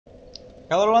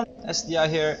Hello everyone, SVTDI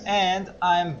here, and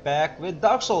I'm back with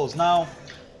Dark Souls. Now,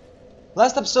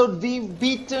 last episode we've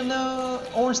beaten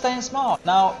Ornstein Small.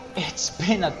 Now, it's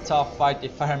been a tough fight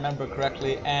if I remember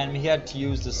correctly, and we had to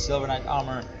use the Silver Knight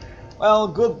armor. Well,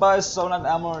 goodbye Silver Knight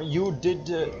armor, you did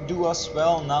do us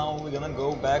well. Now we're gonna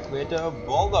go back with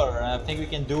Boulder, and I think we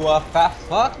can do a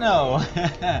fuck no!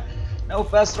 No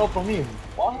fast roll for me.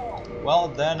 Wow. Well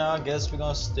then I guess we're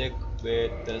gonna stick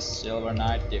with the Silver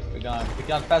Knight. If we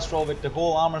can't fast roll with the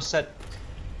whole armor set,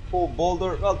 full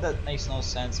Boulder, well that makes no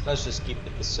sense. Let's just keep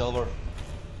it the silver.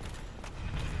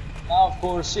 Now of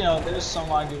course, you know, there's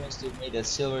some arguments to be made that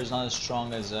silver is not as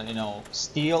strong as you know,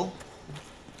 steel,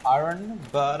 iron,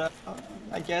 but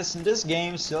I guess in this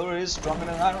game silver is stronger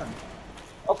than iron.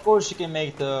 Of course you can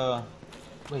make the...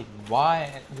 Wait,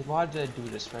 why did I do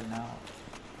this right now?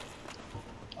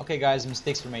 Okay guys,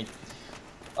 mistakes were made.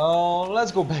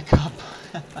 Let's go back up.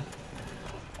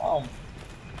 Oh,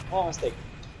 one mistake.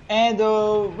 And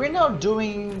we're now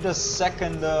doing the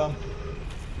second,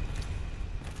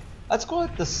 let's call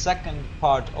it the second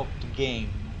part of the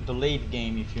game, the late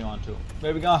game if you want to,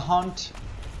 where we're gonna hunt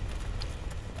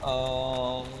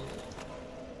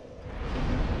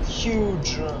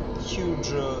huge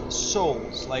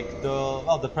souls, like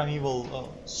the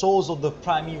primeval souls of the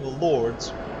primeval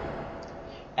lords.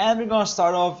 And we're gonna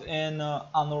start off in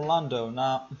Anorlando.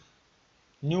 Now,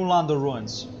 New Lando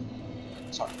Ruins.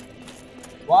 Sorry.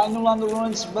 Why New Lando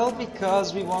Ruins? Well,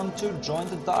 because we want to join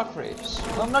the Dark Raves.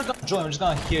 Well, I'm not gonna join, I'm just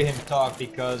gonna hear him talk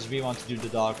because we want to do the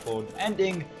Dark Lord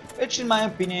ending, which in my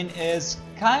opinion is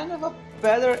kind of a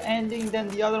better ending than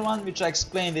the other one, which I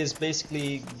explained is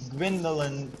basically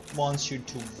Gwendolyn wants you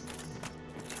to,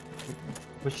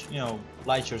 you know,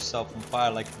 light yourself on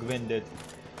fire like Gwyn did.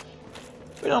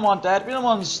 We don't want that, we don't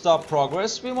want to stop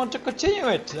progress, we want to continue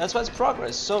it, that's why it's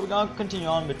progress. So we're gonna continue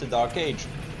on with the Dark Age,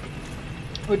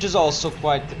 which is also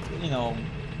quite, you know,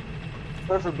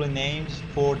 preferably named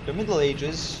for the Middle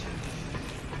Ages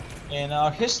in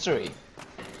our history.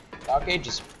 Dark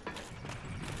Ages.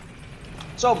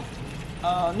 So,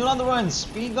 New Lando Ruins,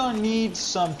 we're gonna need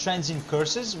some transient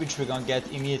curses, which we're gonna get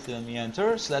immediately when we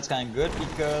enter, so that's kinda good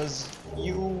because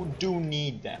you do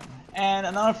need them. And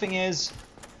another thing is,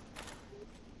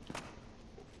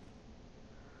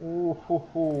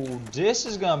 this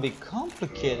is gonna be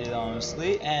complicated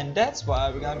honestly, and that's why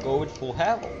we're gonna go with full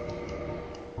Havel.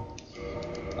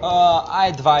 I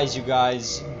advise you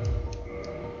guys,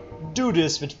 do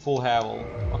this with full Havel,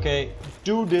 okay?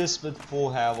 Do this with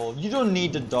full Havel. You don't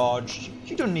need the dodge,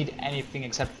 you don't need anything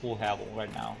except full Havel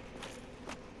right now.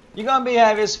 You're gonna be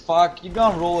heavy as fuck, you're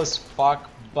gonna roll as fuck,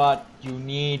 but you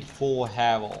need full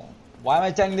Havel. Why am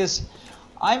I telling this?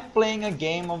 I'm playing a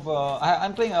game of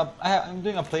I'm doing a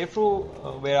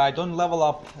playthrough where I don't level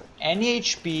up any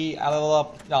HP. I level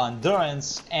up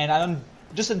endurance, and I don't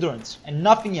just endurance and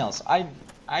nothing else. I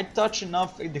touch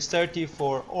enough dexterity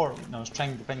for, or you know,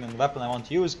 strength depending on the weapon I want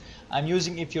to use. I'm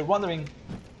using, if you're wondering,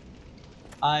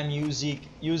 I'm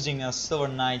using a Silver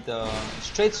Knight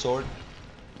straight sword.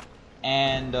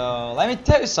 And let me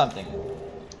tell you something.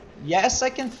 Yes,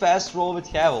 I can fast roll with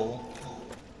Havel.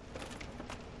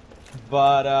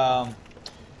 But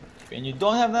when you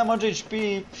don't have that much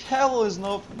HP, Havel is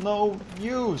no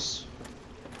use.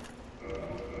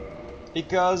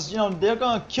 Because, you know, they're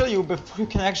gonna kill you before you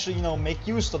can actually, you know, make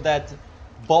use of that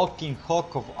bulking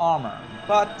hook of armor.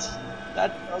 But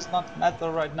that does not matter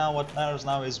right now. What matters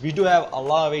now is we do have a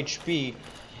lot of HP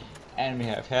and we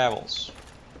have Havels.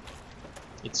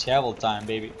 It's Havel time,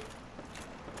 baby.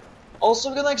 Also,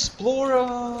 we're gonna explore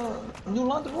New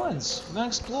Lando Ruins. We're gonna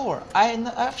explore. I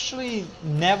actually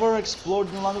never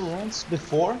explored New Lando Ruins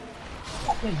before.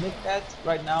 I can admit that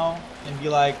right now and be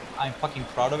like, I'm fucking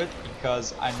proud of it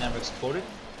because I never explored it.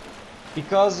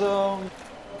 Because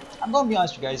I'm gonna be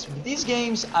honest with you guys, with these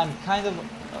games I'm kind of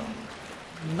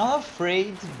not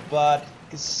afraid, but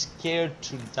scared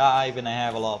to die when I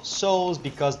have a lot of souls,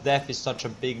 because death is such a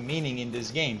big meaning in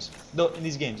these games. Though in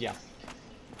these games, yeah.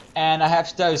 And I have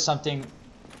to tell you something,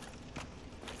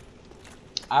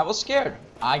 I was scared.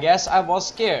 I guess I was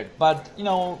scared, but you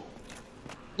know,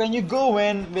 when you go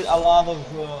in with a lot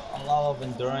of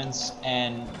endurance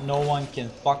and no one can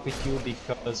fuck with you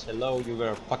because hello, you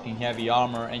wear fucking heavy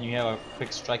armor and you have a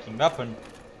quick striking weapon,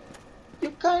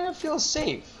 you kind of feel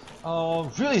safe,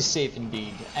 really safe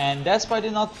indeed. And that's why I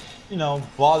did not, you know,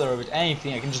 bother with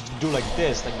anything. I can just do like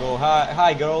this, like go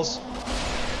hi girls.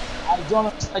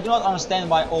 I do not understand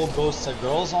why all ghosts are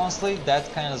girls, honestly. That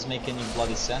kind of doesn't make any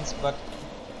bloody sense, but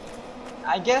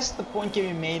I guess the point can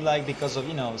be made, like, because of,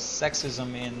 you know,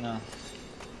 sexism in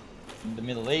the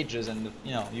Middle Ages and the,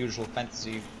 you know, usual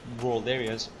fantasy world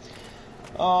areas.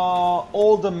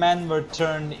 all the men were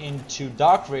turned into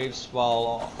dark wraiths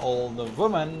while all the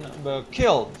women were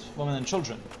killed, women and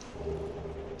children.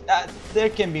 There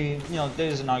can be, you know, there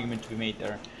is an argument to be made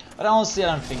there. But honestly,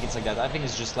 I don't think it's like that. I think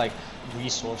it's just like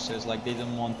resources, like they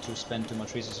didn't want to spend too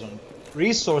much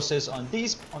resources on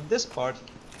this part,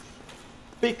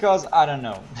 because I don't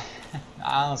know.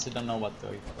 I honestly don't know what to.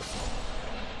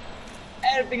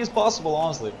 Everything is possible,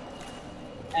 honestly,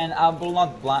 and I will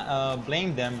not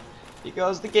blame them,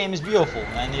 because the game is beautiful,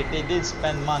 and if they did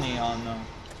spend money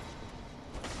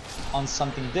on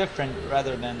something different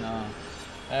rather than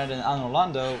Anno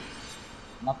Lando,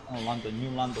 not Anno Lando, New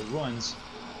Lando Ruins,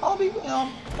 I'll be, you know,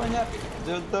 quite happy.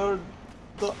 The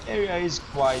area is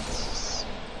quite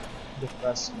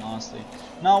depressing, honestly.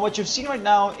 Now, what you've seen right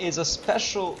now is a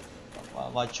special,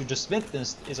 what you just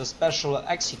witnessed is a special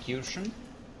execution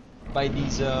by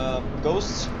these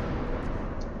ghosts.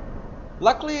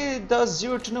 Luckily, it does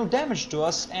 0 to no damage to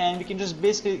us, and we can just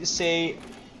basically say,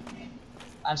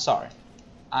 I'm sorry,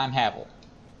 I'm Havel.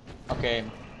 Okay,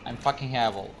 I'm fucking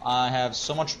Havel. I have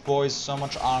so much poise, so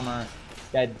much armor,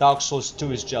 that Dark Souls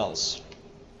 2 is jealous.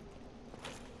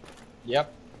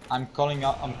 Yep, I'm calling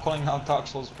out Dark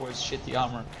Souls for its shitty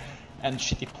armor and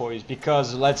shitty poise,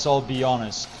 because let's all be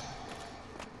honest,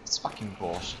 it's fucking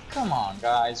bullshit. Come on,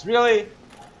 guys, really?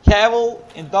 Havel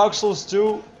in Dark Souls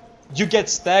 2, you get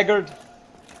staggered?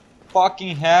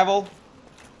 Fucking Havel?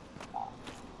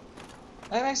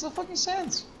 That makes no fucking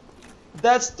sense.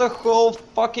 That's the whole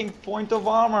fucking point of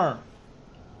armor.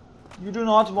 You do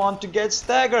not want to get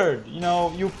staggered. You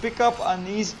know, you pick up an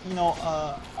easy, you know,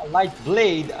 a light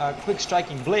blade, a quick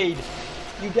striking blade.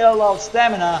 You get a lot of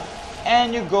stamina,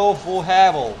 and you go full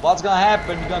Havel. What's gonna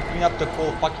happen? You're gonna clean up the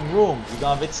whole fucking room. You're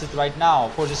gonna witness it right now.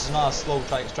 Of course, this is not a slow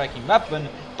striking weapon,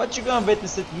 but you're gonna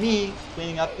witness it, me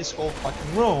cleaning up this whole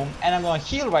fucking room, and I'm gonna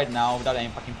heal right now without any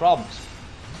fucking problems.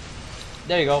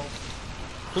 There you go.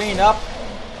 Clean up.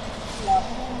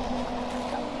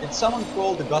 Did someone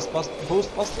call the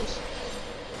Ghostbusters?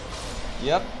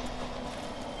 Yep.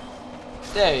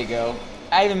 There you go.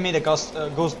 I even made a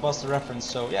Ghostbuster reference,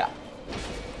 so yeah.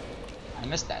 I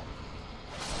missed that.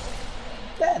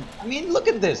 Then, I mean, look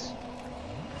at this.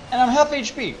 And I'm half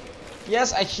HP.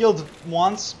 Yes, I healed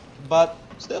once, but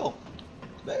still.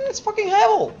 It's fucking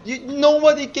Havel.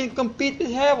 Nobody can compete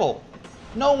with Havel.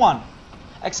 No one.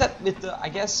 Except with, I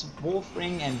guess, Wolf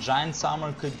Ring and Giant's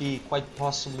Armor could be quite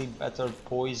possibly better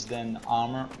poised than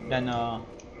armor, than,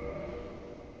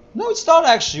 No, it's not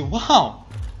actually, wow!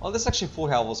 Well, that's actually 4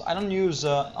 Havels. I don't use,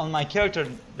 on my character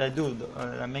that I do,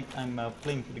 I'm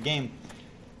playing through the game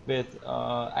with,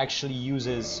 actually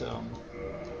uses,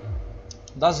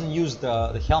 doesn't use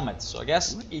the helmet, so I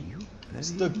guess it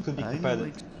still could be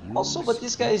competitive. Also, what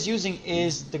this guy is using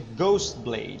is the Ghost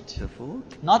Blade,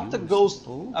 not the Ghost.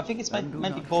 I think it's meant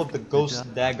to be called the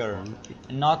Ghost Dagger, and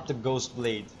not the Ghost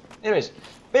Blade. Anyways,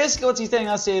 basically what he's telling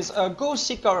us is go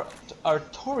seek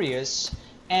Artorias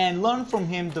and learn from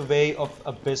him the way of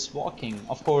abyss walking.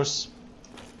 Of course,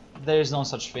 there is no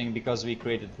such thing because we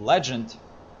created the legend.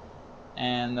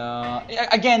 And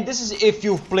again, this is if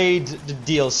you've played the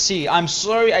DLC. I'm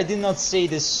sorry I did not say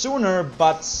this sooner,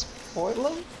 but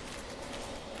spoiler.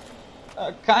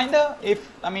 Kinda,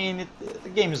 I mean, the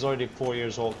game is already 4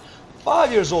 years old.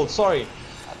 5 years old, sorry.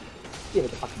 Give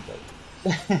it a fucking break.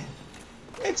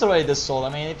 It's already this old. I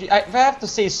mean, if I have to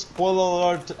say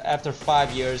spoiler alert after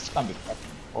 5 years, it's gonna be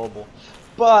fucking horrible.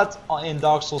 But in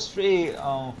Dark Souls 3,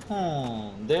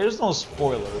 there's no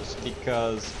spoilers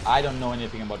because I don't know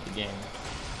anything about the game.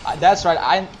 That's right,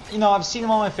 I've seen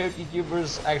one of my favorite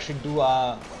YouTubers actually do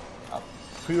a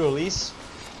pre-release.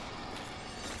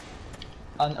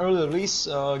 An early release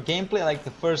gameplay, like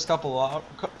the first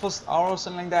first hour or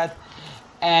something like that,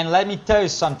 and let me tell you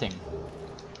something,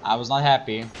 I was not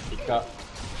happy because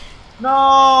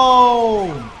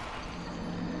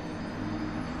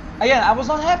again, I was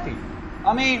not happy.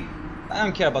 I mean, I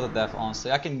don't care about the death,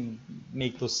 honestly. I can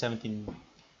make those 17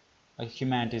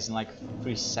 humanities in like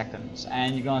 3 seconds,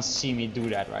 and you're gonna see me do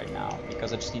that right now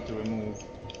because I just need to remove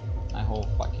my whole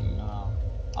fucking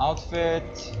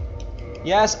outfit.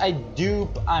 Yes, I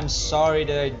dupe. I'm sorry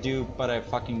that I dupe, but I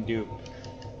fucking dupe.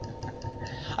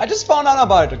 I just found out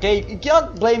about it, okay? You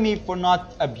cannot blame me for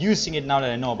not abusing it now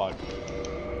that I know about it.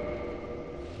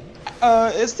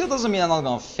 It still doesn't mean I'm not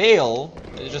gonna fail.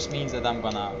 It just means that I'm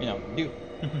gonna, dupe.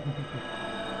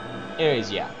 Anyways,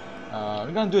 yeah.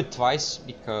 We're gonna do it twice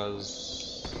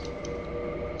because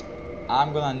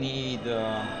I'm gonna need...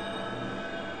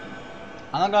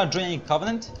 I'm not gonna join any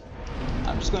covenant.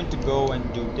 I'm just going to go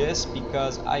and do this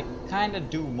because I kinda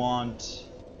do want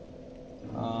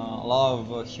a lot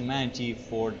of humanity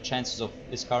for chances of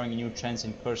discovering new trends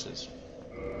and curses.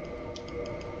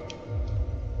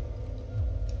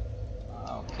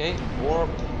 Okay, warp,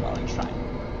 dwelling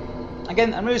shrine.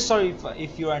 Again, I'm really sorry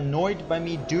if you are annoyed by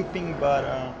me duping, but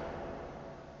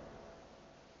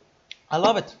I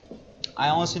love it. I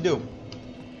honestly do.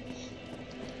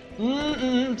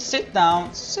 Sit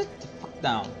down. Sit the fuck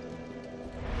down.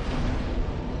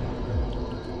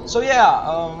 So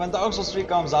yeah, when Dark Souls 3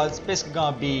 comes out, it's basically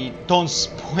gonna be don't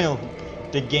spoil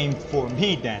the game for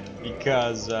me then,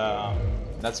 because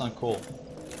that's not cool.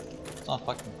 It's not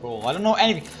fucking cool. I don't know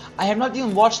anything. I have not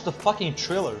even watched the fucking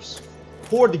trailers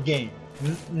for the game.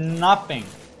 Nothing.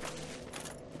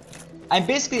 I'm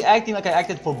basically acting like I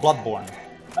acted for Bloodborne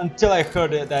until I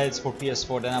heard that it's for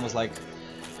PS4. Then I was like,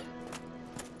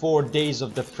 4 days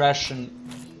of depression,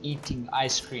 eating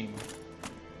ice cream.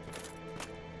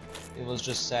 It was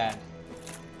just sad.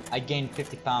 I gained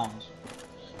 50 pounds.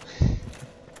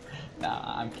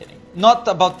 Nah, I'm kidding. Not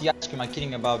about the ice cream. I'm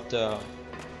kidding about the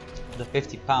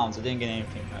 50 pounds. I didn't get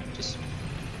anything. I just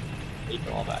ate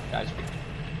all that ice cream.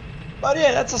 But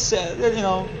yeah, that's a sad. You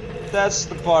know, that's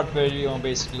the part where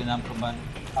basically not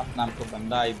Namco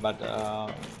Bandai, but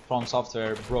From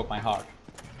Software broke my heart.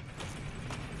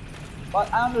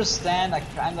 But I understand. I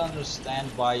kind of understand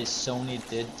why Sony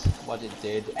did what it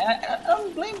did, and I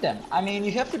don't blame them. I mean,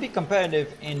 you have to be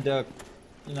competitive in the,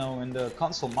 in the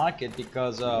console market,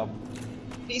 because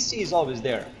PC is always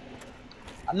there.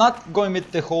 I'm not going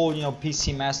with the whole,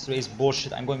 PC master race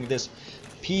bullshit. I'm going with this.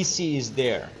 PC is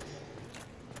there.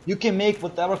 You can make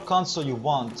whatever console you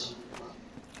want.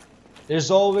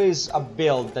 There's always a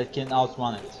build that can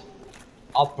outrun it,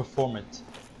 outperform it.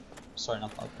 Sorry,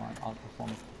 not outrun, outperform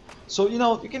it. So,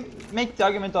 you can make the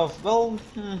argument of, well,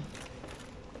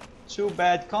 two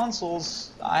bad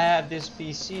consoles. I had this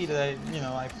PC that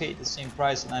I paid the same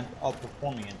price and I'm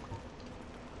outperforming it.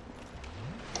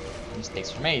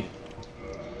 Mistakes were made.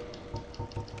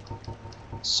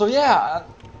 So yeah,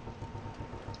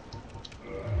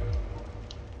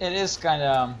 it is kind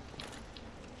of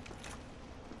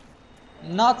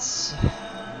nuts.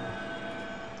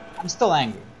 I'm still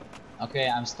angry. Okay,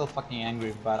 I'm still fucking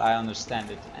angry, but I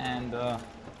understand it, and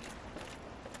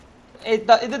it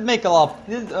did make a lot.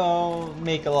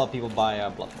 Make a lot of people buy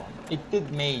Bloodborne. It did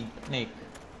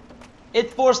it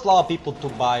forced a lot of people to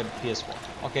buy PS4.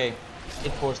 Okay,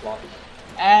 it forced a lot of people,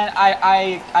 and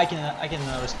I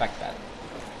can respect that.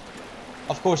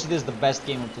 Of course, it is the best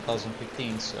game of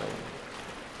 2015, so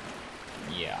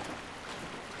yeah.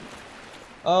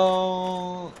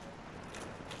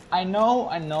 I know,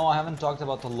 I haven't talked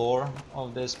about the lore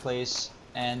of this place,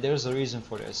 and there's a reason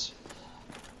for this.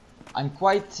 I'm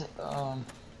quite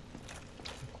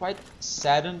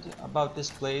saddened about this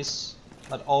place,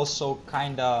 but also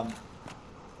kinda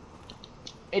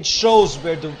it shows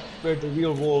where the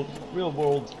real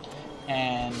world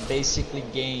and basically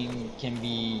game can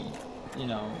be,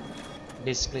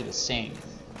 basically the same.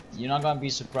 You're not gonna be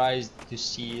surprised to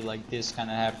see like this kind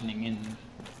of happening in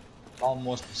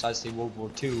almost precisely World War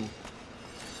II,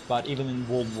 but even in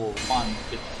World War I,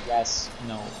 with gas,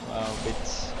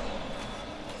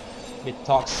 with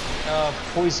toxic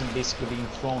poison basically being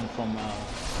thrown from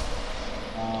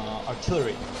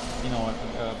artillery,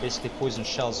 basically poison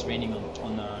shells raining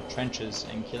on trenches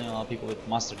and killing a lot of people with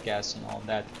mustard gas and all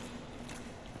that.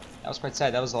 That was quite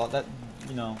sad. That was a lot. That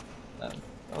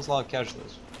was a lot of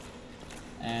casualties,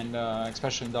 and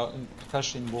especially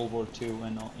in World War II,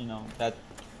 and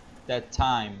that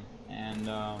time, and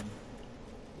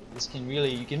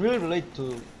you can really relate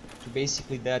to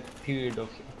basically that period of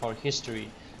our history,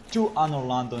 to Anno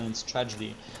Orlando and its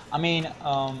tragedy. I mean,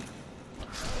 how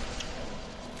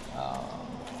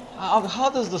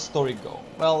does the story go?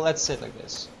 Well, let's say it like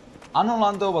this. Anno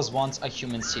Orlando was once a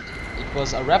human city. It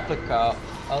was a replica.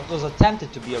 It was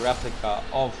attempted to be a replica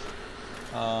of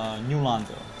New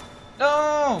Lando.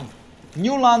 No!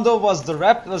 New Lando was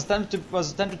attempted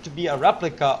to be a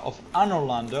replica of Anno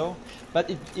Orlando, but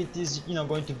it is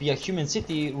going to be a human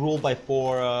city ruled by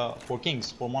four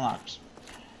kings, 4 monarchs.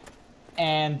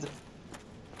 And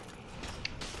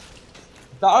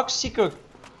Darkseeker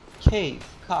Kai,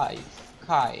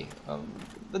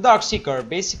 the Darkseeker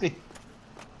basically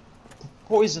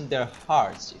poisoned their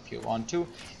hearts, if you want to,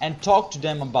 and talked to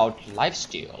them about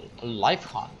lifesteal, life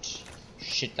hunt,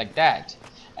 shit like that.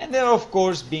 And they're, of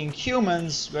course, being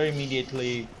humans, were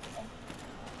immediately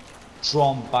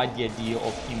drawn by the idea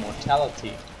of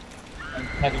immortality and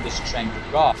having the strength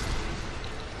of God.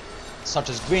 Such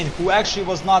as Gwyn, who actually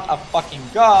was not a fucking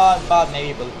god, but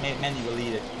many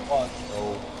believe that he was,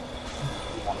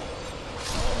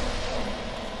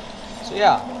 so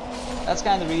yeah. That's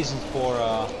kind of the reason for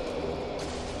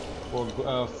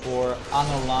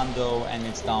Anor Londo and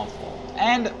its downfall.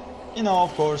 And you know,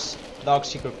 of course,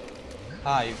 Darkseeker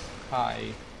Kai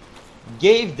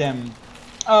gave them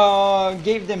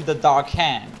the Dark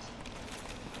Hand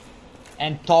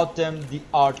and taught them the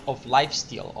art of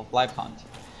lifesteal, of life hunt,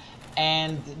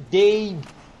 and they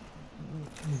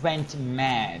went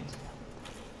mad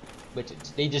with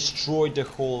it. They destroyed the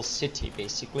whole city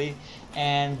basically,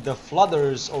 and the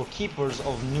flooders or keepers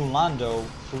of New Londo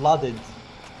flooded the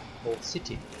whole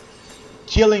city,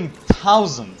 killing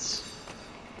thousands.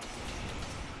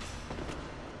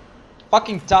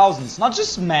 Fucking thousands, not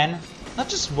just men, not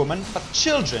just women, but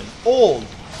children, old,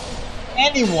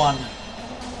 anyone.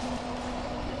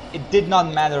 It did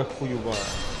not matter who you were.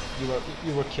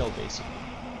 You were killed basically,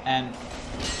 and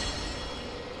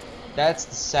that's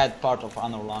the sad part of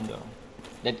Anor Londo,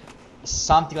 that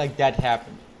something like that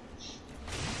happened.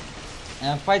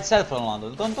 And I'm quite sad for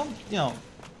Anor Londo.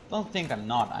 Don't think I'm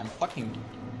not. I'm fucking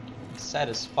sad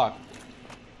as fuck.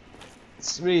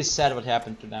 It's really sad what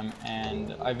happened to them,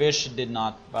 and I wish it did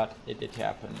not, but it did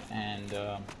happen. And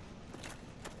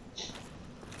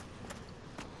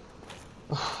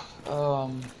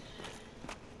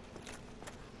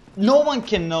no one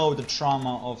can know the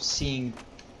trauma of seeing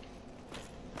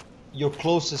your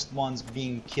closest ones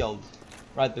being killed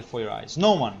right before your eyes.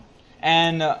 No one.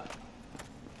 And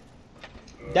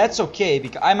that's okay,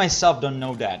 because I myself don't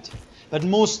know that. But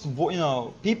most,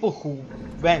 people who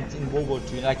went in World War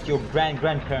II, like your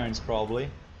grandparents probably,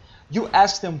 you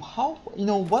ask them how,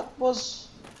 what were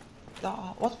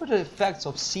the effects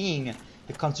of seeing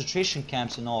the concentration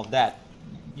camps and all of that?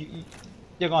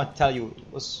 They're gonna tell you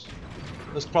it was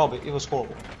horrible.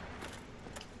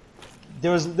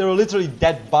 There were literally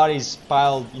dead bodies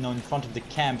piled, in front of the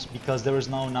camps because there was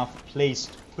not enough place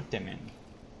to put them in.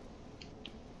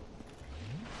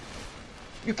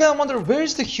 You kind of wonder, where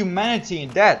is the humanity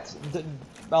in that?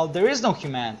 Well, there is no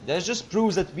humanity. That just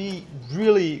proves that we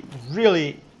really,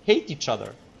 really hate each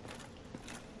other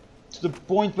to the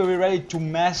point where we're ready to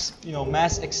mass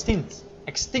extinct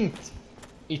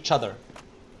each other.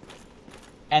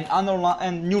 And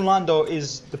New Londo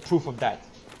is the proof of that.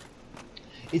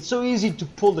 It's so easy to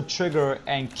pull the trigger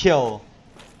and kill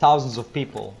thousands of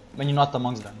people when you're not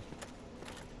amongst them.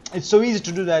 It's so easy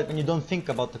to do that when you don't think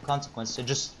about the consequences. You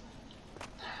just,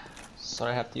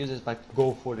 sorry I have to use this, but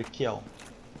go for the kill.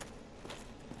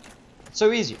 It's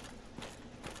so easy.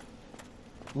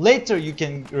 Later you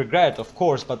can regret, of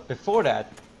course, but before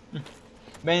that,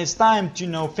 when it's time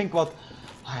to think about,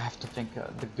 I have to think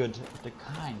the good of the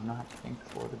kind, not have to think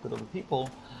for the good of the people.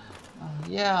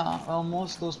 Yeah,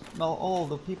 well, all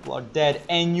the people are dead,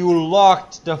 and you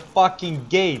locked the fucking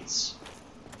gates.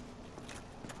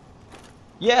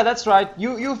 Yeah, that's right.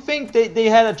 You think they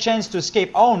had a chance to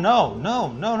escape? Oh no.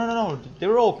 They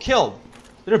were all killed.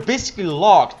 They're basically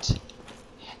locked.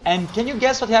 And can you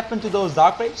guess what happened to those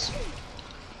dark rapes?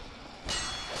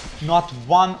 Not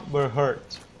one were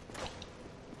hurt.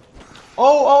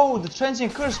 Oh, the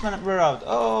transient curse men were out.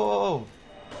 Oh.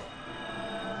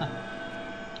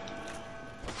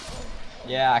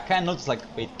 Yeah, I kind of noticed, like,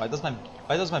 wait, why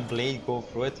does my blade go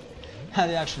through it? I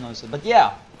didn't actually notice it, but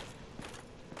yeah.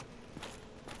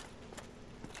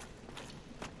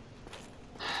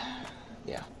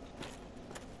 Yeah.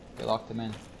 They locked them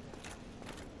in.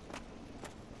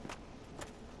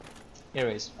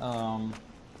 Anyways,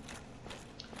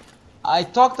 I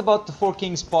talked about the four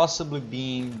kings possibly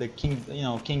being the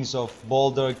kings of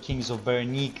Baldur, kings of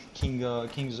Veronique, king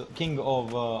of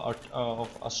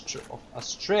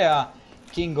Astrea,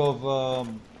 king of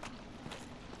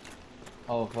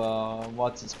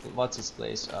what's his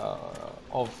place,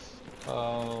 of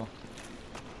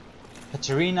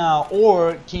Katerina,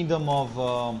 or kingdom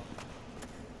of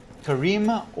Karim,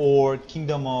 or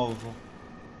kingdom of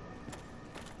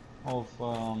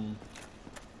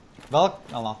Velk.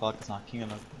 No, not Velk. It's not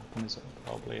kingdom of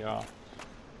probably.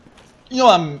 You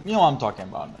know what I'm talking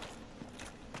about.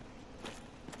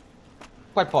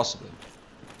 Quite possibly,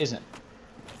 isn't it?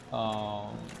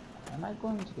 Am I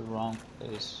going to the wrong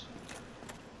place?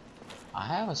 I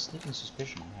have a sneaking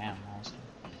suspicion I am, honestly.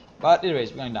 But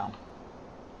anyways, we're going down.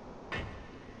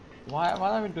 What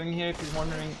are we doing here, if you're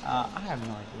wondering? I have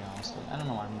no idea, honestly. I don't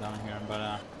know why I'm down here, but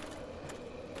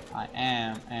I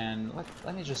am, and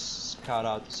let me just scout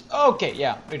out this. Okay,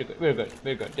 yeah, we're good.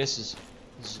 This is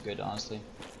good, honestly.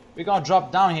 We're gonna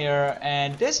drop down here,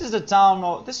 and this is the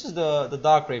town. This is the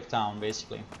Darkrave town,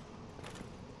 basically.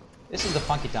 This is the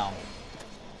funky town.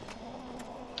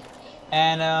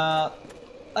 And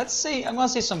let's say I'm gonna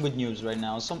say some good news right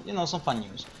now. Some fun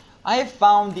news. I have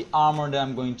found the armor that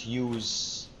I'm going to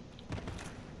use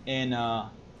in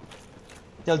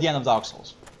till the end of Dark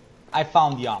Souls. I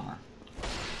found the armor.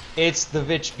 It's the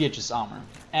witch Beatrice armor,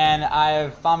 and I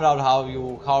found out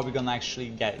how we're gonna actually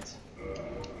get it.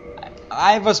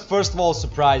 I was first of all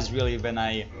surprised really when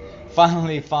I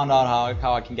finally found out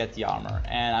how I can get the armor,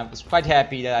 and I was quite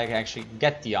happy that I can actually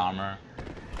get the armor.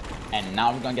 And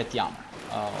now we're gonna get the armor.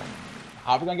 How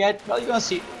are we gonna get it? Well, you're gonna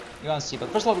see. You're gonna see. But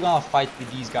first of all, we're gonna fight with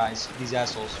these guys, these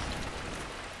assholes.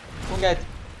 We'll get.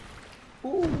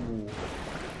 Ooh.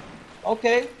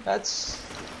 Okay, that's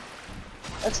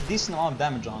a decent amount of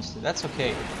damage, honestly. That's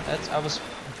okay. I was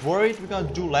worried we're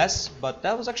gonna do less, but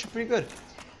that was actually pretty good.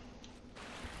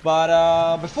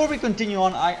 But before we continue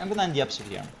on, I'm gonna end the episode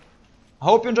here. I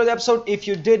hope you enjoyed the episode. If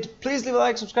you did, please leave a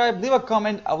like, subscribe, leave a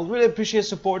comment. I would really appreciate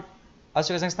support. I'll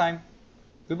see you guys next time.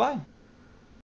 Goodbye.